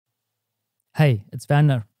Hey, it's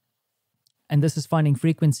Vanner, and this is Finding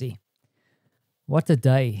Frequency. What a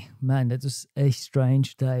day, man. That was a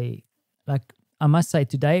strange day. Like, I must say,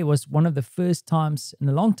 today was one of the first times in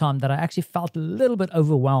a long time that I actually felt a little bit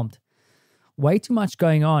overwhelmed. Way too much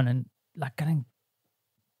going on, and like getting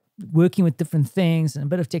working with different things and a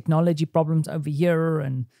bit of technology problems over here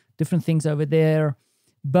and different things over there.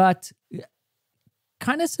 But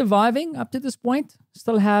kind of surviving up to this point.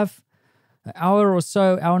 Still have an hour or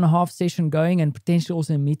so, hour and a half session going, and potentially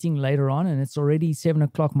also a meeting later on. And it's already 7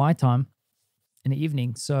 o'clock my time in the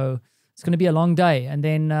evening. So it's going to be a long day. And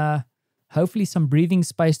then hopefully some breathing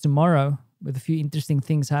space tomorrow with a few interesting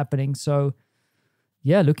things happening. So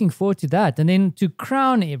yeah, looking forward to that. And then to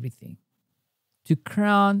crown everything, to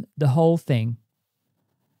crown the whole thing,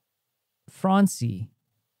 Francie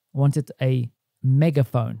wanted a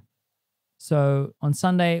megaphone. So on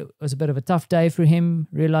Sunday, it was a bit of a tough day for him,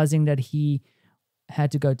 realizing that he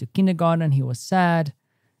had to go to kindergarten. He was sad.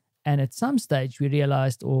 And at some stage, we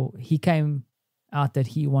realized, or he came out that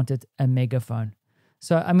he wanted a megaphone.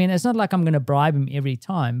 So, I mean, it's not like I'm going to bribe him every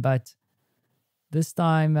time, but this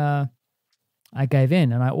time I gave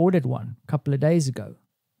in and I ordered one a couple of days ago.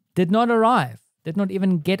 Did not arrive. Did not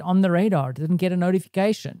even get on the radar. Didn't get a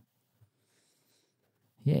notification.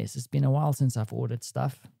 Yes, it's been a while since I've ordered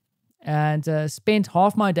stuff. And spent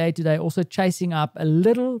half my day today also chasing up a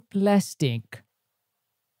little plastic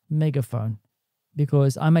megaphone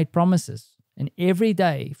because I made promises. And every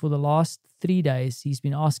day for the last 3 days, he's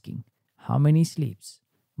been asking, how many sleeps?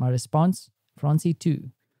 My response, Francie, 2.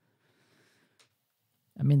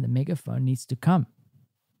 I mean, the megaphone needs to come.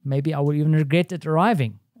 Maybe I will even regret it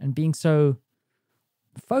arriving and being so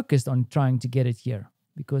focused on trying to get it here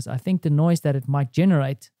because I think the noise that it might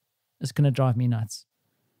generate is going to drive me nuts.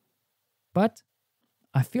 But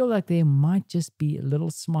I feel like there might just be a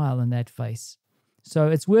little smile on that face. So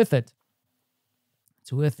it's worth it.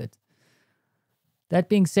 It's worth it. That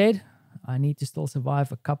being said, I need to still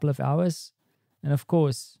survive a couple of hours. And of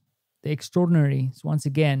course, the extraordinary is once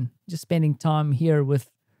again just spending time here with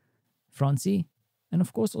Francie. And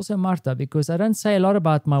of course also Marta, because I don't say a lot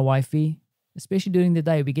about my wifey, especially during the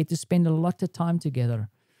day. We get to spend a lot of time together.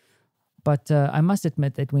 But I must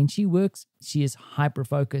admit that when she works, she is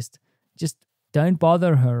hyper-focused. Just don't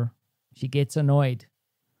bother her. She gets annoyed.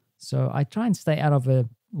 So I try and stay out of her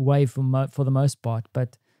way for the most part.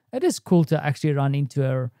 But it is cool to actually run into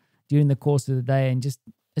her during the course of the day. And just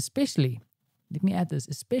especially, let me add this,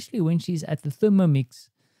 especially when she's at the Thermomix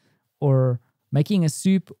or making a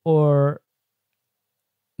soup or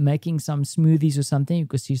making some smoothies or something,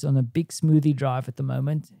 because she's on a big smoothie drive at the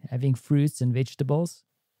moment, having fruits and vegetables.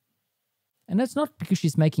 And that's not because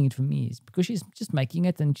she's making it for me. It's because she's just making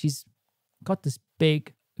it and she's got this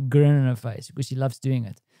big grin on her face because she loves doing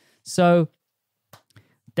it. So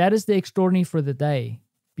that is the extraordinary for the day.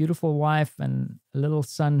 Beautiful wife and a little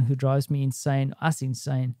son who drives me insane, us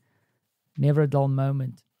insane. Never a dull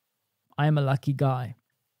moment. I am a lucky guy.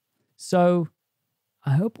 So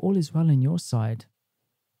I hope all is well on your side.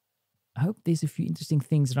 I hope there's a few interesting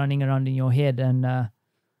things running around in your head, and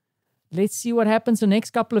let's see what happens the next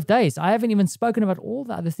couple of days. I haven't even spoken about all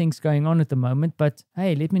the other things going on at the moment, but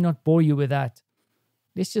hey, let me not bore you with that.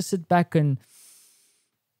 Let's just sit back and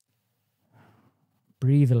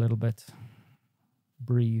breathe a little bit.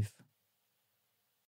 Breathe.